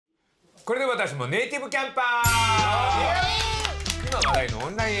これで私もネイティブキャンパー。今話題のオ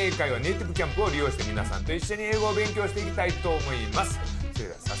ンライン英会話ネイティブキャンプを利用して皆さんと一緒に英語を勉強していきたいと思います。それ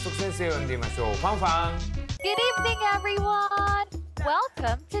では早速先生を呼んでみましょう。ファンファン。 Good evening, everyone.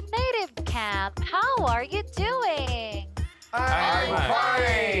 Welcome to Native Camp. How are you doing? I'm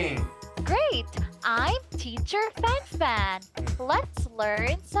fine. Great. I'm teacher Fanfan. Let's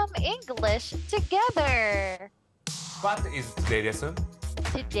learn some English together. What is today's lesson?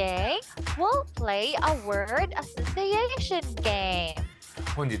 Today, we'll play a word association game.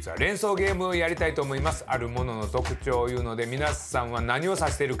 本日は連想ゲームをやりたいと思います。あるものの特徴を言うので皆さんは何を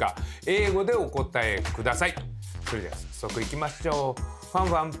指しているか英語でお答えください。それでは早速いきましょう。ファン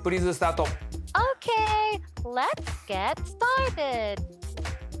ファンプリーズスタート。 Okay, let's get started.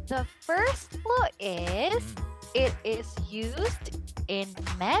 The first clue is it is used in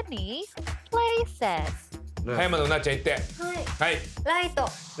many places. はい、まだなっちゃん言って。はい。ライト。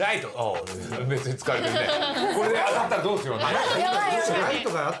ライト。おお、別に疲れてるね。これで当たったらどうしようね。ライ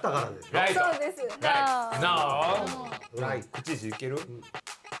トがあったからです。ライト。そうです。ライト。口いける？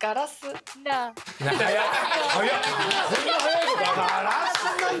ガラス。No. 早っ。こんな早いことガラス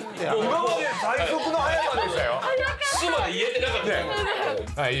なんて。今まで最速の早さでしたよ。すまで言えてなか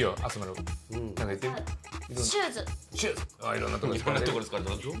った。はい、いいよ、あすまる。なんか言ってみ。シューズ。シューズ。あ、いろんなところいろんなところ使って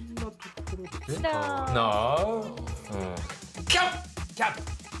ます。 No。キャップ。キャップ。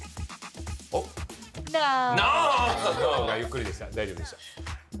お。 No. No がゆっくりでした。大丈夫でした。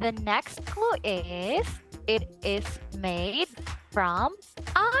The next clue is it is made from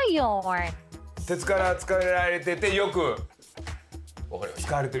iron. 鉄から使われててよくわかりました。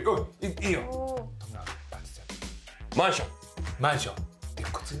使われてる。おい、いいよ。マンション。マンション。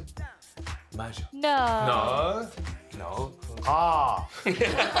鉄骨。マンション。No. No。あ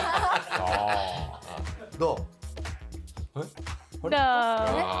どう？No. な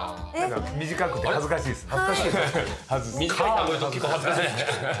んか短くて恥ずかしいです。恥ずかしいです。恥ずかしい。短い単語だと結構恥ずかしい。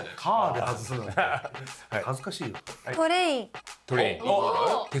カーで外すの。恥ずかしいよ。トレイン。トレイン。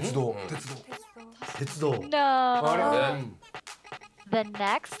お、鉄道。鉄道。No. あれ？ The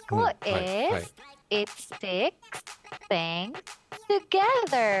next clue is it sticks things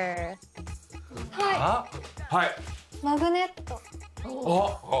together. あ、はい。マグネット。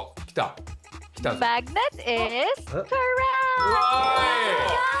お、来た。来たぞ。 Magnet is correct.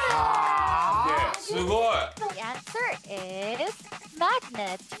 すごい。The answer is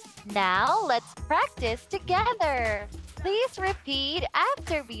magnet. Now let's practice together. Please repeat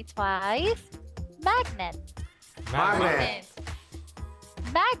after me twice. Magnet. マグネ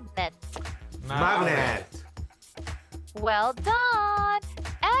Magnet. ット。マグネ Well done.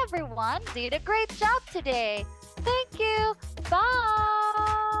 Everyone did a great job today. Thank you. Bye.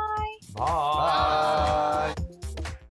 バイ。